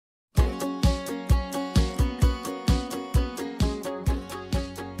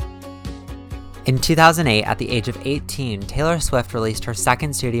In 2008, at the age of 18, Taylor Swift released her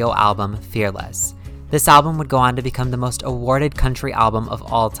second studio album, Fearless. This album would go on to become the most awarded country album of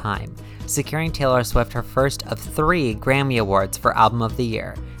all time, securing Taylor Swift her first of 3 Grammy Awards for Album of the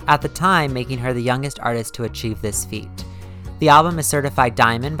Year, at the time making her the youngest artist to achieve this feat. The album is certified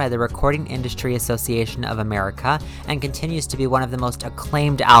diamond by the Recording Industry Association of America and continues to be one of the most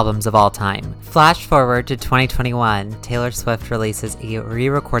acclaimed albums of all time. Flash forward to 2021, Taylor Swift releases a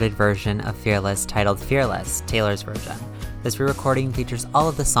re-recorded version of Fearless titled Fearless, Taylor's version. This re-recording features all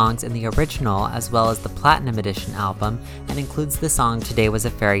of the songs in the original as well as the Platinum Edition album and includes the song Today Was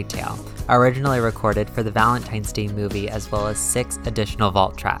a Fairy Tale, originally recorded for the Valentine's Day movie, as well as 6 additional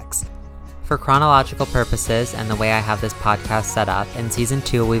vault tracks. For chronological purposes and the way I have this podcast set up, in Season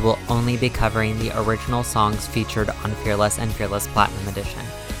 2 we will only be covering the original songs featured on Fearless and Fearless Platinum Edition.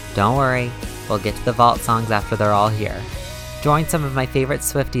 Don't worry, we'll get to the vault songs after they're all here. Join some of my favorite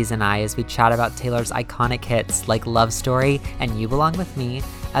Swifties and I as we chat about Taylor's iconic hits like Love Story and You Belong With Me,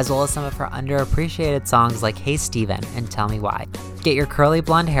 as well as some of her underappreciated songs like Hey Steven and Tell Me Why. Get your curly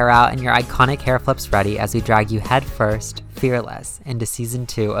blonde hair out and your iconic hair flips ready as we drag you head first, fearless, into Season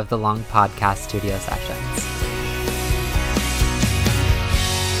 2 of the Long Podcast Studio Sessions.